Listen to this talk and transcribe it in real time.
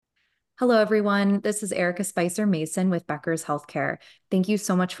Hello, everyone. This is Erica Spicer Mason with Becker's Healthcare. Thank you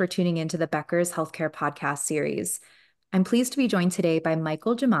so much for tuning into the Becker's Healthcare podcast series. I'm pleased to be joined today by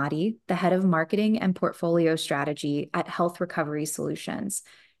Michael Giamatti, the head of marketing and portfolio strategy at Health Recovery Solutions.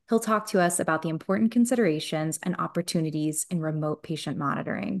 He'll talk to us about the important considerations and opportunities in remote patient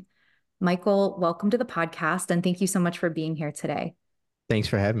monitoring. Michael, welcome to the podcast, and thank you so much for being here today. Thanks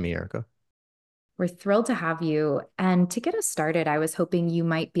for having me, Erica. We're thrilled to have you. And to get us started, I was hoping you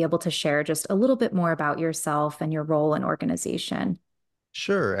might be able to share just a little bit more about yourself and your role and organization.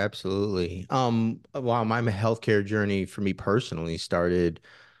 Sure, absolutely. Well, my healthcare journey for me personally started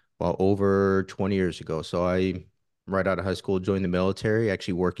over 20 years ago. So I, right out of high school, joined the military,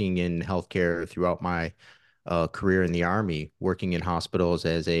 actually working in healthcare throughout my career in the Army, working in hospitals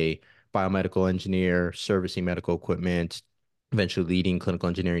as a biomedical engineer, servicing medical equipment, eventually leading clinical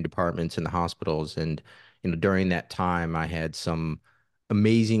engineering departments in the hospitals. And, during that time, I had some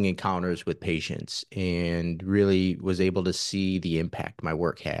amazing encounters with patients and really was able to see the impact my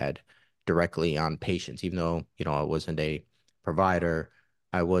work had directly on patients, even though, I wasn't a provider.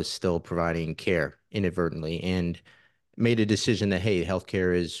 I was still providing care inadvertently and made a decision that, hey,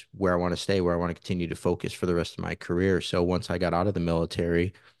 healthcare is where I want to stay, where I want to continue to focus for the rest of my career. So once I got out of the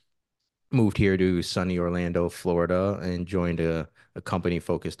military, moved here to sunny Orlando, Florida, and joined a company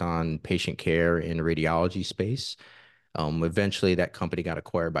focused on patient care in radiology space. Eventually, that company got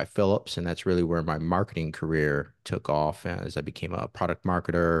acquired by Philips, and that's really where my marketing career took off as I became a product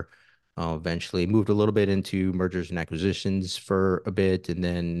marketer. Eventually, moved a little bit into mergers and acquisitions for a bit, and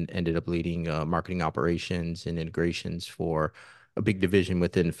then ended up leading marketing operations and integrations for a big division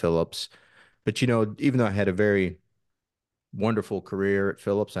within Philips. But even though I had a very wonderful career at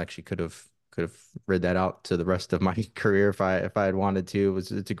Philips, I actually could have read that out to the rest of my career if I had wanted to.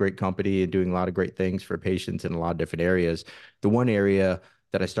 It's a great company and doing a lot of great things for patients in a lot of different areas. The one area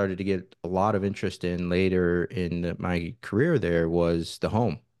that I started to get a lot of interest in later in my career there was the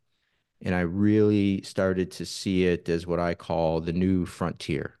home. And I really started to see it as what I call the new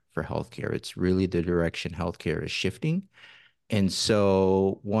frontier for healthcare. It's really the direction healthcare is shifting. And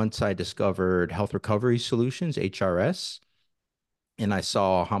so once I discovered Health Recovery Solutions, HRS, and I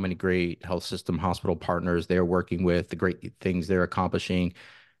saw how many great health system hospital partners they're working with, the great things they're accomplishing,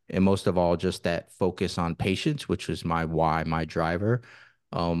 and most of all, just that focus on patients, which was my why, my driver.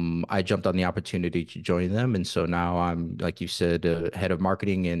 I jumped on the opportunity to join them, and so now I'm, like you said, head of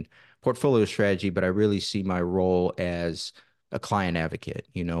marketing and portfolio strategy. But I really see my role as a client advocate.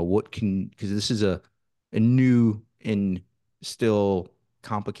 Because this is a new and still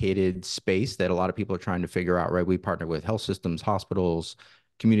complicated space that a lot of people are trying to figure out. Right, we partner with health systems, hospitals,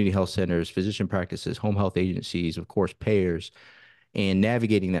 community health centers, physician practices, home health agencies, of course, payers, and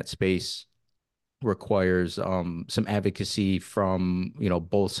navigating that space requires some advocacy from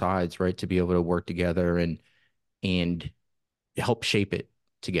both sides, right, to be able to work together and help shape it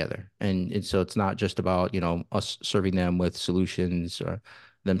together. And so it's not just about us serving them with solutions or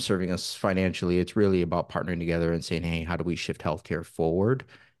them serving us financially. It's really about partnering together and saying, hey, how do we shift healthcare forward?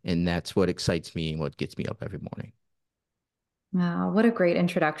 And that's what excites me and what gets me up every morning. Wow, what a great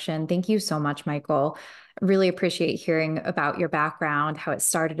introduction. Thank you so much, Michael. Really appreciate hearing about your background, how it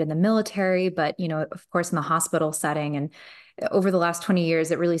started in the military, but, of course, in the hospital setting. And over the last 20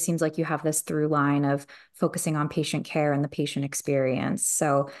 years, it really seems like you have this through line of focusing on patient care and the patient experience.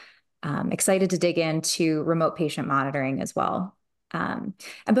 So excited to dig into remote patient monitoring as well. And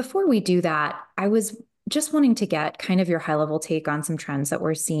before we do that, I was just wanting to get kind of your high level take on some trends that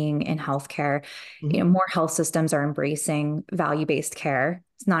we're seeing in healthcare. Mhm. More health systems are embracing value-based care.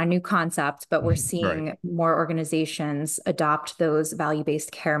 It's not a new concept, but we're Right. seeing more organizations adopt those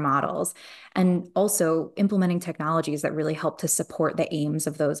value-based care models and also implementing technologies that really help to support the aims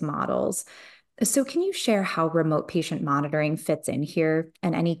of those models. So, can you share how remote patient monitoring fits in here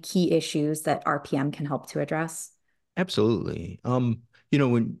and any key issues that RPM can help to address? Absolutely.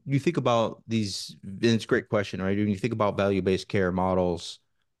 When you think about these, and it's a great question, right? When you think about value-based care models,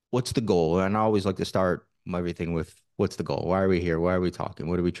 what's the goal? And I always like to start everything with what's the goal? Why are we here? Why are we talking?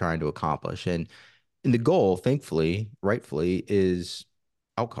 What are we trying to accomplish? And the goal, thankfully, rightfully, is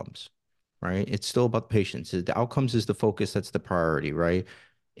outcomes, right? It's still about patients. The outcomes is the focus. That's the priority, right?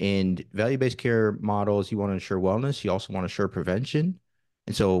 And value-based care models, you want to ensure wellness. You also want to ensure prevention.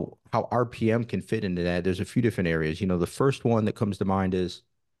 And so how RPM can fit into that, there's a few different areas. The first one that comes to mind is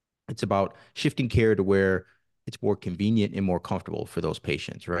it's about shifting care to where it's more convenient and more comfortable for those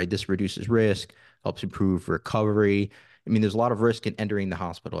patients, right? This reduces risk, helps improve recovery. I mean, there's a lot of risk in entering the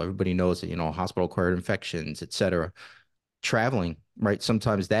hospital. Everybody knows that, hospital acquired infections, et cetera. traveling, right?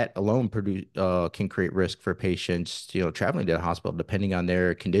 Sometimes that alone can create risk for patients, traveling to the hospital, depending on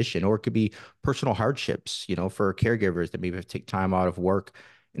their condition, or it could be personal hardships, for caregivers that maybe have to take time out of work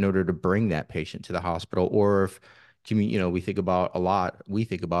in order to bring that patient to the hospital. Or if, we think about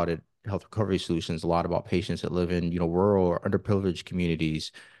it, health recovery solutions, a lot about patients that live in, rural or underprivileged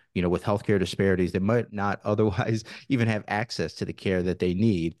communities, with healthcare disparities that might not otherwise even have access to the care that they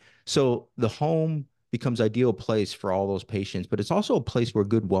need. So the home becomes ideal place for all those patients, but it's also a place where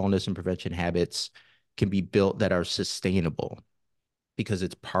good wellness and prevention habits can be built that are sustainable because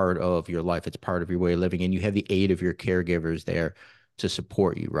it's part of your life, it's part of your way of living, and you have the aid of your caregivers there to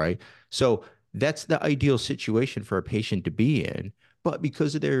support you, right? So that's the ideal situation for a patient to be in. But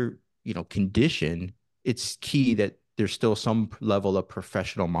because of their, condition, it's key that there's still some level of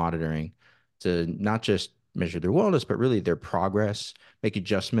professional monitoring to not just measure their wellness, but really their progress, make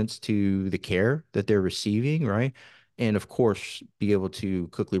adjustments to the care that they're receiving, right? And of course, be able to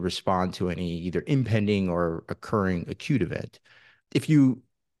quickly respond to any either impending or occurring acute event. If you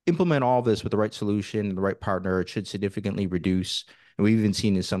implement all this with the right solution and the right partner, it should significantly reduce, and we've even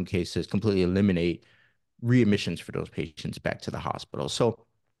seen in some cases completely eliminate readmissions for those patients back to the hospital. So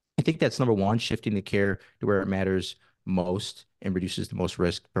I think that's number one, shifting the care to where it matters most and reduces the most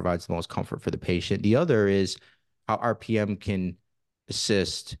risk, provides the most comfort for the patient. The other is how RPM can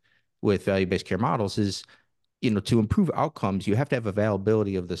assist with value-based care models is, to improve outcomes, you have to have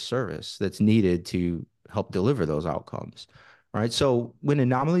availability of the service that's needed to help deliver those outcomes. Right. So when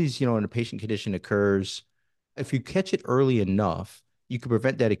anomalies, in a patient condition occurs, if you catch it early enough, you can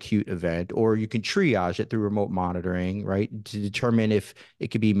prevent that acute event, or you can triage it through remote monitoring, right, to determine if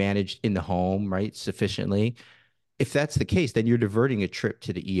it could be managed in the home, right, sufficiently. If that's the case, then you're diverting a trip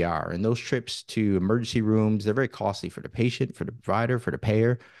to the ER. And those trips to emergency rooms, they're very costly for the patient, for the provider, for the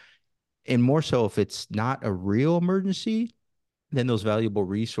payer. And more so if it's not a real emergency, then those valuable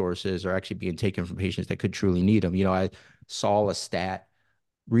resources are actually being taken from patients that could truly need them. I saw a stat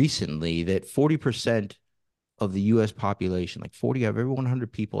recently that 40% of the US population, like 40 out of every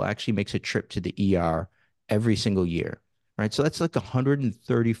 100 people, actually makes a trip to the ER every single year, right? So that's like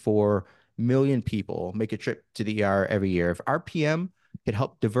 134 million people make a trip to the ER every year. If RPM could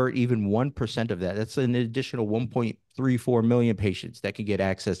help divert even 1% of that, that's an additional 1.34 million patients that could get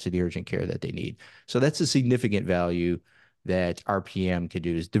access to the urgent care that they need. So that's a significant value that RPM could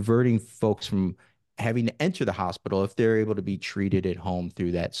do, is diverting folks from having to enter the hospital if they're able to be treated at home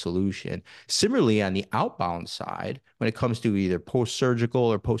through that solution. Similarly, on the outbound side, when it comes to either post-surgical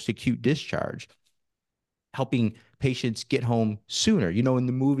or post-acute discharge, helping patients get home sooner. In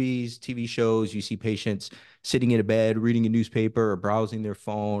the movies, TV shows, you see patients sitting in a bed, reading a newspaper or browsing their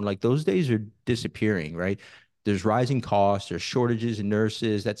phone. Like those days are disappearing, right? There's rising costs, there's shortages in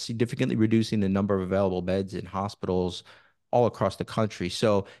nurses. That's significantly reducing the number of available beds in hospitals all across the country.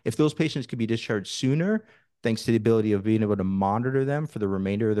 So if those patients could be discharged sooner, thanks to the ability of being able to monitor them for the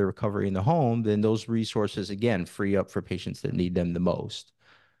remainder of their recovery in the home, then those resources, again, free up for patients that need them the most.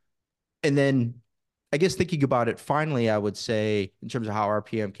 And then I guess thinking about it, finally, I would say in terms of how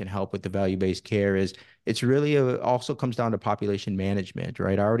RPM can help with the value-based care is it's really also comes down to population management,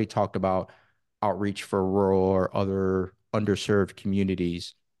 right? I already talked about outreach for rural or other underserved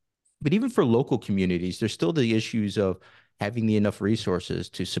communities. But even for local communities, there's still the issues of having the enough resources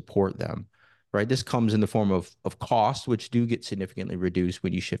to support them, right? This comes in the form of costs, which do get significantly reduced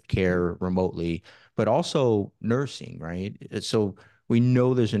when you shift care remotely, but also nursing, right? So we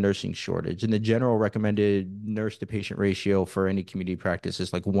know there's a nursing shortage, and the general recommended nurse to patient ratio for any community practice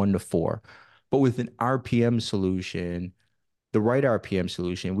is like 1 to 4. But with an RPM solution, the right RPM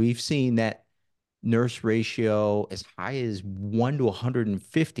solution, we've seen that nurse ratio as high as 1 to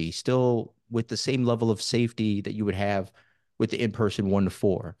 150, still with the same level of safety that you would have with the in-person 1 to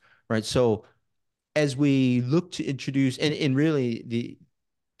 4, right? So as we look to introduce, and really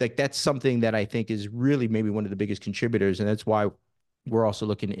that's something that I think is really maybe one of the biggest contributors, and that's why we're also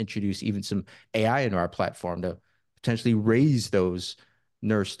looking to introduce even some AI into our platform to potentially raise those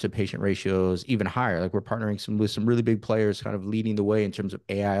nurse to patient ratios even higher. Like we're partnering with some really big players, kind of leading the way in terms of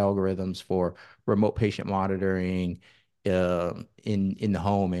AI algorithms for remote patient monitoring in the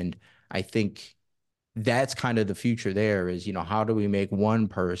home. And I think that's kind of the future there is, how do we make one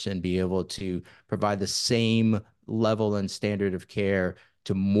person be able to provide the same level and standard of care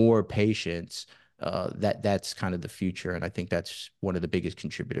to more patients? That's kind of the future. And I think that's one of the biggest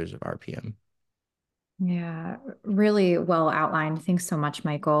contributors of RPM. Yeah, really well outlined. Thanks so much,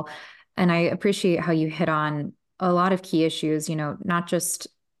 Michael. And I appreciate how you hit on a lot of key issues, not just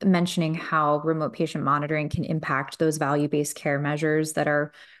mentioning how remote patient monitoring can impact those value-based care measures that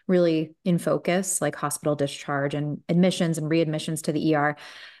are really in focus, like hospital discharge and admissions and readmissions to the ER.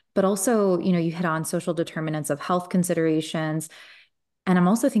 But also, you hit on social determinants of health considerations. And I'm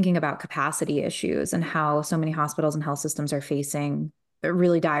also thinking about capacity issues and how so many hospitals and health systems are facing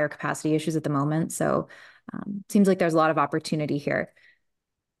really dire capacity issues at the moment. So, seems like there's a lot of opportunity here.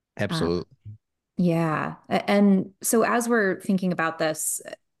 Uh, Absolutely. yeah. And so as we're thinking about this,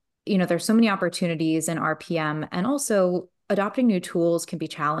 there's so many opportunities in RPM, and also adopting new tools can be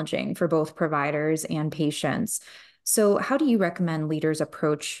challenging for both providers and patients. So, how do you recommend leaders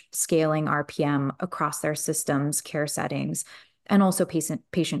approach scaling RPM across their systems, care settings, and also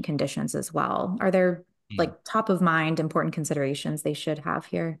patient conditions as well? Are there Mm. like top of mind important considerations they should have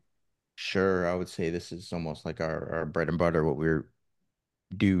here? Sure, I would say this is almost like our bread and butter, what we're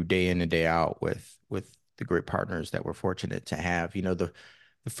do day in and day out with the great partners that we're fortunate to have. The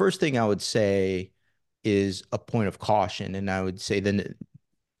first thing I would say is a point of caution, and I would say then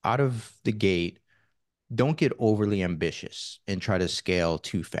out of the gate, don't get overly ambitious and try to scale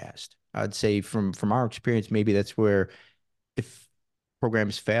too fast. I'd say from our experience, maybe that's where if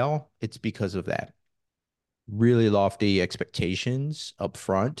programs fail, it's because of that really lofty expectations up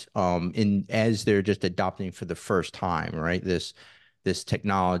front in as they're just adopting for the first time, right? This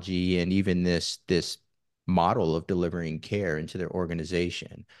technology and even this model of delivering care into their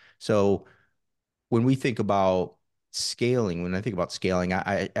organization. So when we think about scaling, when I think about scaling,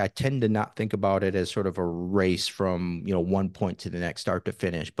 I tend to not think about it as sort of a race from, one point to the next, start to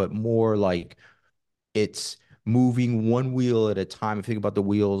finish, but more like it's moving one wheel at a time. If you think about the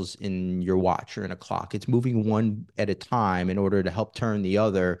wheels in your watch or in a clock, it's moving one at a time in order to help turn the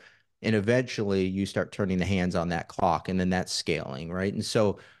other. And eventually you start turning the hands on that clock, and then that's scaling, right? And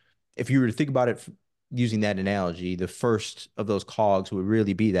so if you were to think about it using that analogy, the first of those cogs would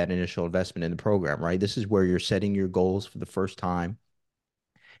really be that initial investment in the program, right? This is where you're setting your goals for the first time.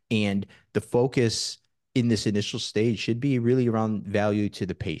 And the focus in this initial stage should be really around value to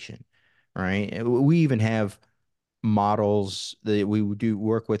the patient, right? We even have models that we do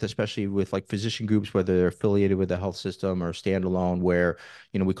work with, especially with like physician groups, whether they're affiliated with a health system or standalone, where,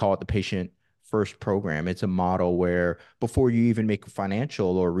 we call it the patient first program. It's a model where before you even make a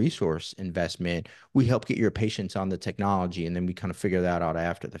financial or resource investment, we help get your patients on the technology, and then we kind of figure that out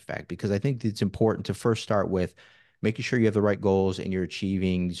after the fact. Because I think it's important to first start with making sure you have the right goals and you're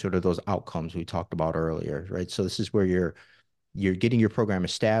achieving sort of those outcomes we talked about earlier, right? So this is where you're getting your program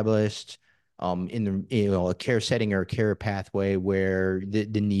established in a care setting or a care pathway where the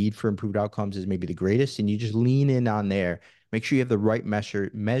need for improved outcomes is maybe the greatest, and you just lean in on there. Make sure you have the right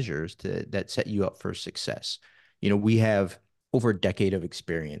measures that set you up for success. We have over a decade of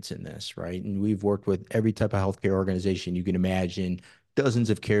experience in this, right? And we've worked with every type of healthcare organization you can imagine,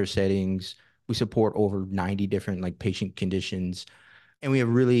 dozens of care settings. We support over 90 different like patient conditions, and we have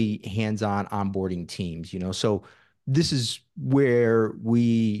really hands-on onboarding teams, so this is where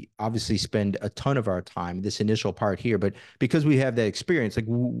we obviously spend a ton of our time, this initial part here, but because we have that experience, like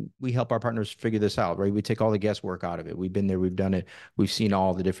we help our partners figure this out, right? We take all the guesswork out of it. We've been there, we've done it, we've seen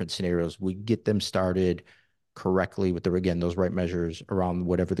all the different scenarios. We get them started correctly with again, those right measures around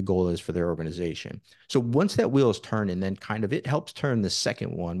whatever the goal is for their organization. So once that wheel is turning, then kind of it helps turn the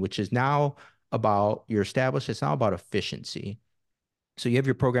second one, which is now about you're established, it's now about efficiency. So you have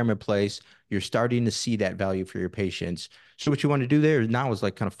your program in place. You're starting to see that value for your patients. So what you want to do there now is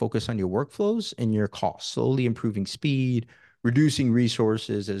like kind of focus on your workflows and your costs, slowly improving speed, reducing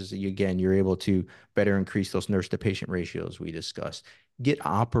resources as again, you're able to better increase those nurse to patient ratios we discussed. Get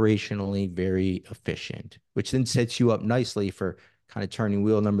operationally very efficient, which then sets you up nicely for kind of turning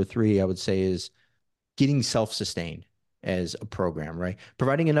wheel number three, I would say is getting self-sustained as a program, right?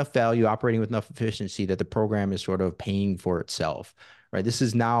 Providing enough value, operating with enough efficiency that the program is sort of paying for itself, right? This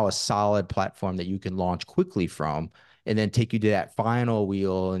is now a solid platform that you can launch quickly from and then take you to that final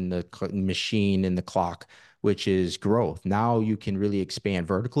wheel in the machine in the clock, which is growth. Now you can really expand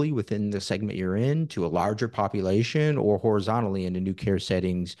vertically within the segment you're in to a larger population or horizontally into new care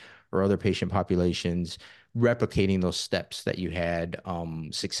settings or other patient populations, replicating those steps that you had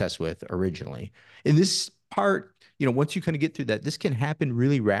success with originally. In this part, once you kind of get through that, this can happen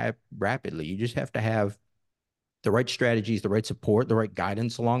really rapidly. You just have to have the right strategies, the right support, the right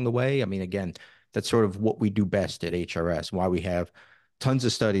guidance along the way. I mean, again, that's sort of what we do best at HRS, why we have tons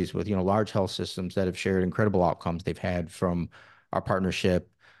of studies with, large health systems that have shared incredible outcomes they've had from our partnership.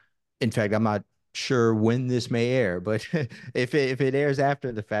 In fact, I'm not sure when this may air, but if it airs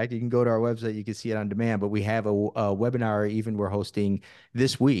after the fact, you can go to our website. You can see it on demand. But we have a webinar even we're hosting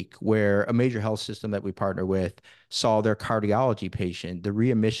this week where a major health system that we partner with saw their cardiology patient, the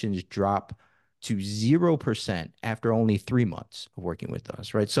readmissions drop to 0% after only 3 months of working with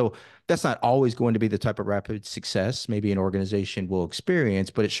us, right? So that's not always going to be the type of rapid success maybe an organization will experience,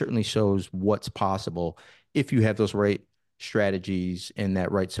 but it certainly shows what's possible if you have those right strategies and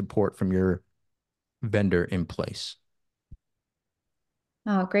that right support from your vendor in place.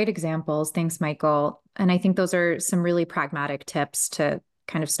 Oh, great examples. Thanks, Michael. And I think those are some really pragmatic tips to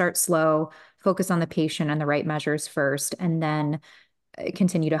kind of start slow, focus on the patient and the right measures first, and then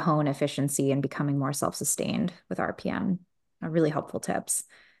continue to hone efficiency and becoming more self-sustained with RPM. Really helpful tips.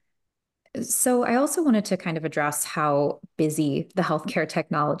 So I also wanted to kind of address how busy the healthcare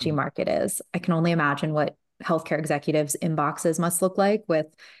technology market is. I can only imagine what healthcare executives' inboxes must look like with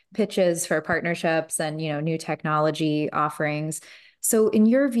pitches for partnerships and, new technology offerings. So in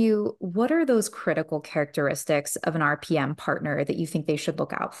your view, what are those critical characteristics of an RPM partner that you think they should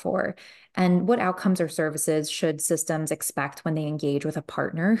look out for? And what outcomes or services should systems expect when they engage with a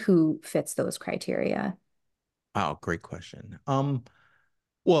partner who fits those criteria? Oh, great question.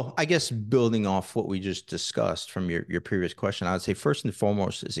 Well, I guess building off what we just discussed from your previous question, I would say first and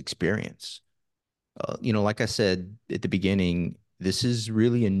foremost is experience. Like I said at the beginning, this is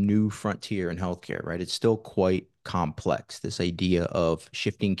really a new frontier in healthcare, right? It's still quite complex, this idea of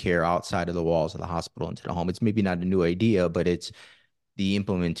shifting care outside of the walls of the hospital into the home. It's maybe not a new idea, but it's the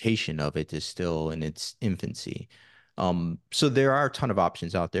implementation of it is still in its infancy. So there are a ton of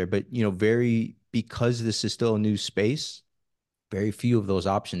options out there, but very because this is still a new space, very few of those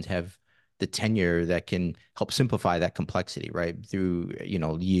options have the tenure that can help simplify that complexity, right? Through,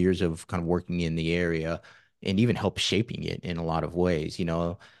 years of kind of working in the area and even help shaping it in a lot of ways.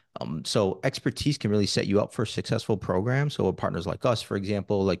 So expertise can really set you up for a successful program. So with partners like us, for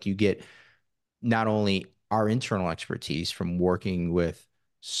example, like you get not only our internal expertise from working with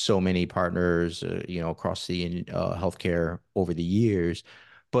so many partners, across the healthcare over the years,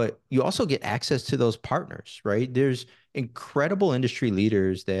 but you also get access to those partners, right? There's incredible industry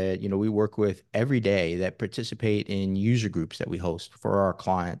leaders that, we work with every day that participate in user groups that we host for our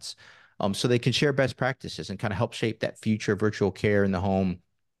clients. So they can share best practices and kind of help shape that future virtual care in the home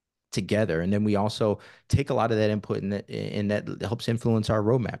together. And then we also take a lot of that input and that helps influence our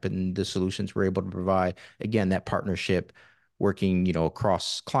roadmap and the solutions we're able to provide. Again, that partnership working,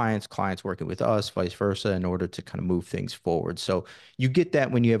 across clients working with us, vice versa, in order to kind of move things forward. So you get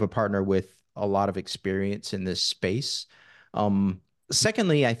that when you have a partner with a lot of experience in this space. Um,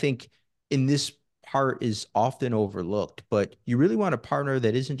 Secondly, I think in this part is often overlooked, but you really want a partner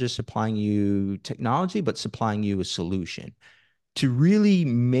that isn't just supplying you technology, but supplying you a solution to really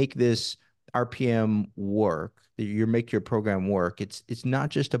make this RPM work, you make your program work. It's not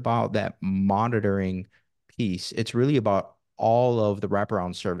just about that monitoring piece. It's really about all of the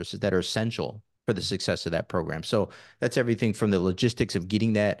wraparound services that are essential for the success of that program. So that's everything from the logistics of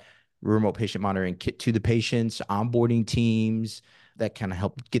getting that remote patient monitoring kit to the patients, onboarding teams that kind of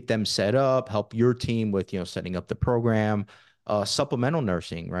help get them set up, help your team with, setting up the program, supplemental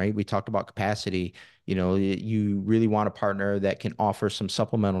nursing, right? We talked about capacity. You really want a partner that can offer some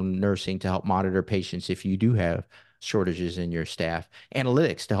supplemental nursing to help monitor patients if you do have shortages in your staff,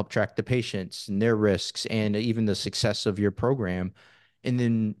 analytics to help track the patients and their risks and even the success of your program. And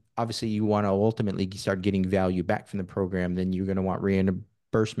then obviously you want to ultimately start getting value back from the program. Then you're going to want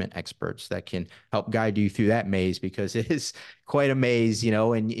reimbursement experts that can help guide you through that maze because it is quite a maze,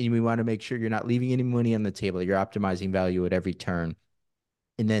 and we want to make sure you're not leaving any money on the table. You're optimizing value at every turn.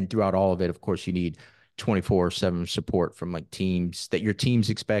 And then throughout all of it, of course, you need 24/7 support from like teams that your teams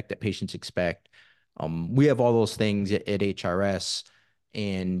expect, that patients expect. We have all those things at HRS.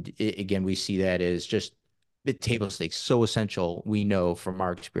 And again, we see that as just the table stakes, so essential, we know from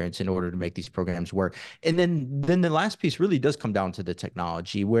our experience in order to make these programs work. And then the last piece really does come down to the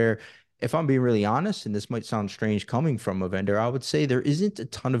technology, where if I'm being really honest, and this might sound strange coming from a vendor, I would say there isn't a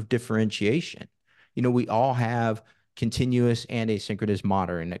ton of differentiation. We all have continuous and asynchronous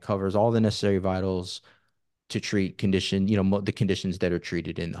monitoring that covers all the necessary vitals to treat the conditions that are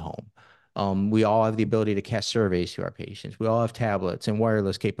treated in the home. We all have the ability to cast surveys to our patients. We all have tablets and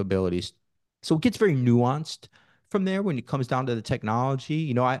wireless capabilities. So it gets very nuanced from there when it comes down to the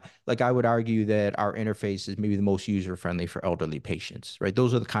technology. I would argue that our interface is maybe the most user friendly for elderly patients, right?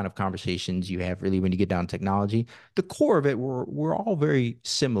 Those are the kind of conversations you have really when you get down to technology. The core of it, we're all very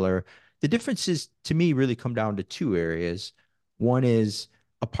similar. The differences to me really come down to two areas. One is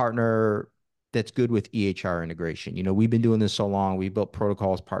a partner that's good with EHR integration. We've been doing this so long. We built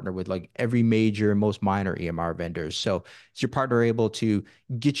protocols, partnered with like every major and most minor EMR vendors. So is your partner able to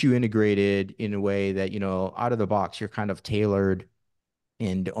get you integrated in a way that, out of the box, you're kind of tailored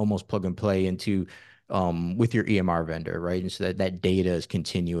and almost plug and play into with your EMR vendor, right? And so that data is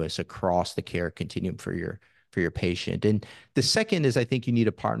continuous across the care continuum for your patient. And the second is I think you need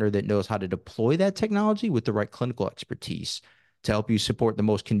a partner that knows how to deploy that technology with the right clinical expertise to help you support the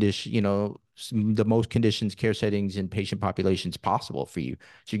most conditions, care settings, and patient populations possible for you.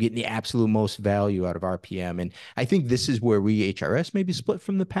 So you're getting the absolute most value out of RPM. And I think this is where we HRS maybe split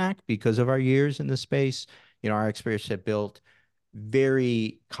from the pack because of our years in the space. Our experts have built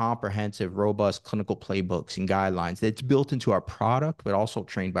very comprehensive, robust clinical playbooks and guidelines that's built into our product, but also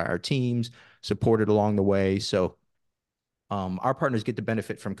trained by our teams, supported along the way. So our partners get to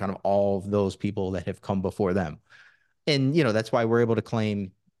benefit from kind of all of those people that have come before them. And, that's why we're able to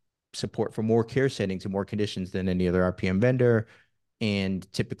claim support for more care settings and more conditions than any other RPM vendor. And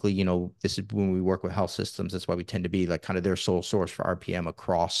typically, this is when we work with health systems. That's why we tend to be like kind of their sole source for RPM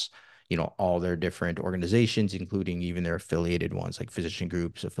across, all their different organizations, including even their affiliated ones like physician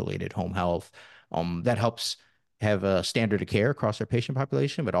groups, affiliated home health. That helps have a standard of care across their patient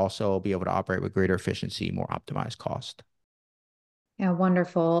population, but also be able to operate with greater efficiency, more optimized cost. Yeah,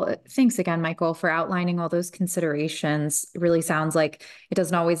 wonderful. Thanks again, Michael, for outlining all those considerations. It really sounds like it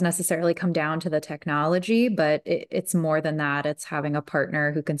doesn't always necessarily come down to the technology, but it's more than that. It's having a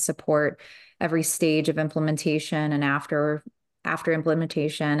partner who can support every stage of implementation and after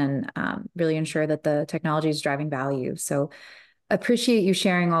implementation, and really ensure that the technology is driving value. So appreciate you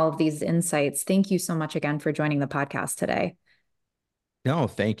sharing all of these insights. Thank you so much again for joining the podcast today. No,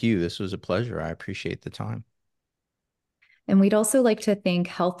 thank you. This was a pleasure. I appreciate the time. And we'd also like to thank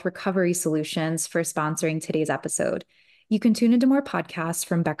Health Recovery Solutions for sponsoring today's episode. You can tune into more podcasts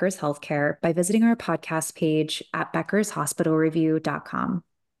from Becker's Healthcare by visiting our podcast page at beckershospitalreview.com.